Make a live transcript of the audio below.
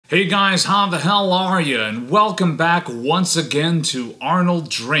Hey guys, how the hell are you? And welcome back once again to Arnold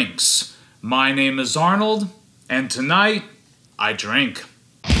Drinks. My name is Arnold, and tonight, I drink.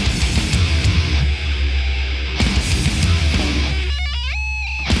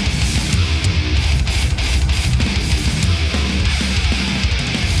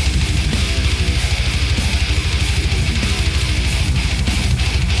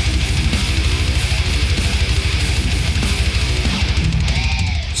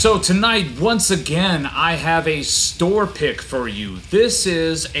 So tonight, once again, I have a store pick for you. This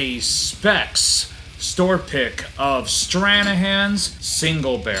is a Specs store pick of Stranahan's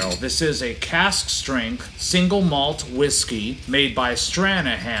Single Barrel. This is a cask strength single malt whiskey made by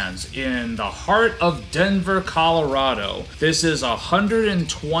Stranahan's in the heart of Denver, Colorado. This is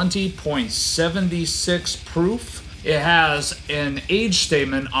 120.76 proof. It has an age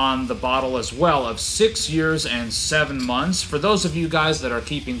statement on the bottle as well of 6 years and 7 months. For those of you guys that are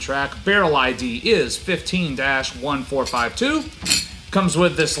keeping track, barrel ID is 15-1452. Comes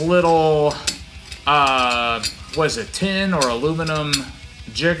with this little, tin or aluminum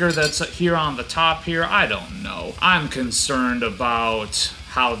jigger that's here on the top here. I don't know. I'm concerned about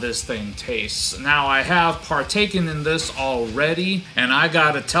how this thing tastes. Now, I have partaken in this already, and I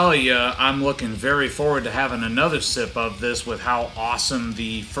gotta tell you, I'm looking very forward to having another sip of this with how awesome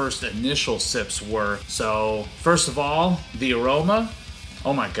the first initial sips were. So, first of all, the aroma.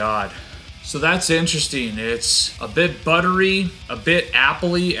 Oh my god. So that's interesting. It's a bit buttery, a bit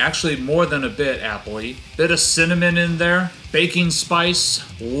appley, actually more than a bit appley. Bit of cinnamon in there, baking spice,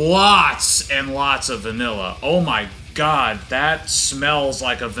 lots and lots of vanilla. Oh my god, that smells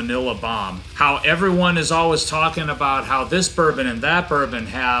like a vanilla bomb. How everyone is always talking about how this bourbon and that bourbon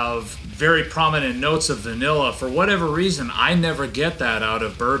have very prominent notes of vanilla. For whatever reason, I never get that out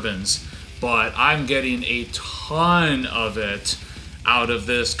of bourbons, but I'm getting a ton of it out of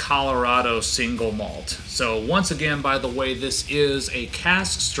this Colorado single malt. So once again, by the way, this is a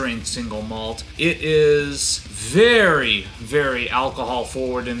cask strength single malt. It is very, very alcohol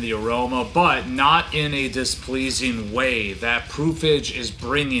forward in the aroma, but not in a displeasing way. That proofage is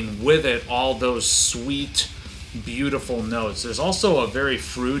bringing with it all those sweet, beautiful notes. There's also a very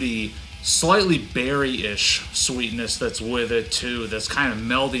fruity, slightly berry-ish sweetness that's with it too, that's kind of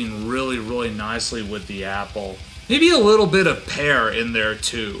melding really, really nicely with the apple. Maybe a little bit of pear in there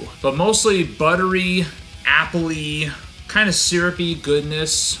too, but mostly buttery, appley, kind of syrupy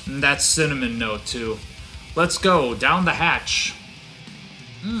goodness, and that cinnamon note too. Let's go down the hatch.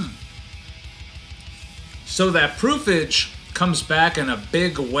 So that proofage comes back in a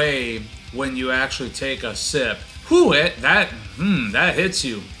big way when you actually take a sip. Whew, that hits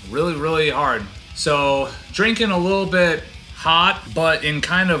you really, really hard. So drinking a little bit hot, but in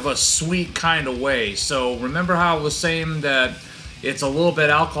kind of a sweet kind of way. So remember how I was saying that it's a little bit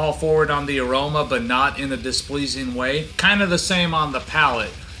alcohol forward on the aroma, but not in a displeasing way? Kind of the same on the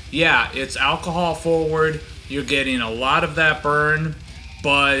palate. Yeah, it's alcohol forward. You're getting a lot of that burn,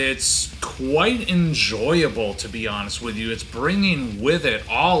 but it's quite enjoyable, to be honest with you. It's bringing with it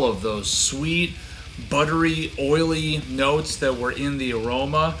all of those sweet, buttery, oily notes that were in the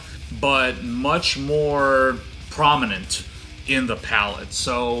aroma, but much more prominent in the palate.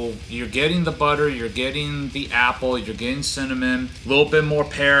 So you're getting the butter, you're getting the apple, you're getting cinnamon, a little bit more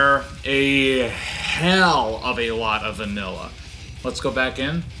pear, a hell of a lot of vanilla. Let's go back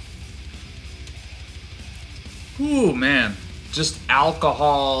in. Ooh, man. Just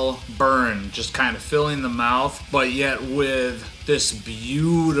alcohol burn, just kind of filling the mouth, but yet with this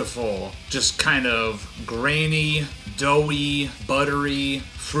beautiful, just kind of grainy, doughy, buttery,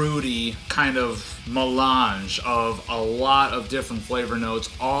 fruity kind of melange of a lot of different flavor notes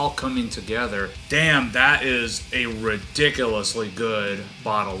all coming together. Damn, that is a ridiculously good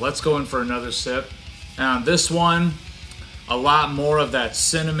bottle. Let's go in for another sip. And this one, a lot more of that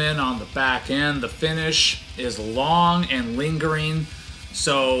cinnamon on the back end. The finish is long and lingering,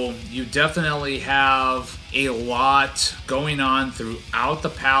 so you definitely have a lot going on throughout the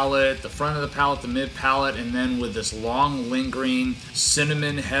palate, the front of the palate, the mid palate, and then with this long lingering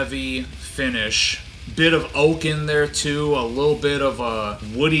cinnamon heavy finish. Bit of oak in there too, a little bit of a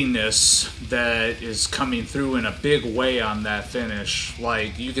woodiness that is coming through in a big way on that finish.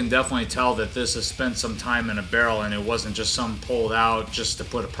 Like, you can definitely tell that this has spent some time in a barrel and it wasn't just some pulled out just to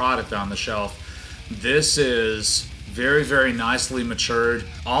put a product on the shelf. This is very, very nicely matured.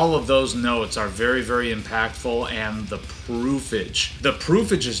 All of those notes are very, very impactful, and the proofage. The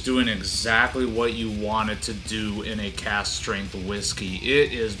proofage is doing exactly what you want it to do in a cask strength whiskey.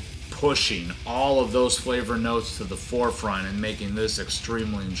 It is pushing all of those flavor notes to the forefront and making this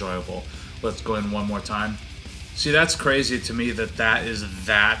extremely enjoyable. Let's go in one more time. See, that's crazy to me that that is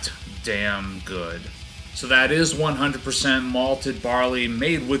that damn good. So that is 100% malted barley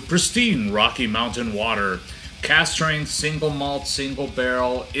made with pristine Rocky Mountain water. Cask strength, single malt, single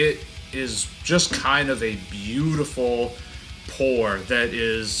barrel. It is just kind of a beautiful pour that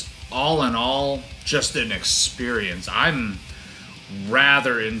is, all in all, just an experience. I'm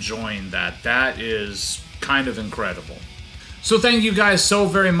rather enjoying that. That is kind of incredible. So thank you guys so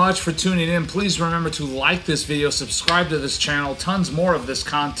very much for tuning in. Please remember to like this video, subscribe to this channel. Tons more of this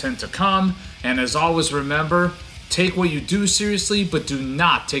content to come. And as always, remember, take what you do seriously, but do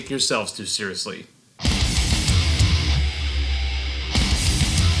not take yourselves too seriously.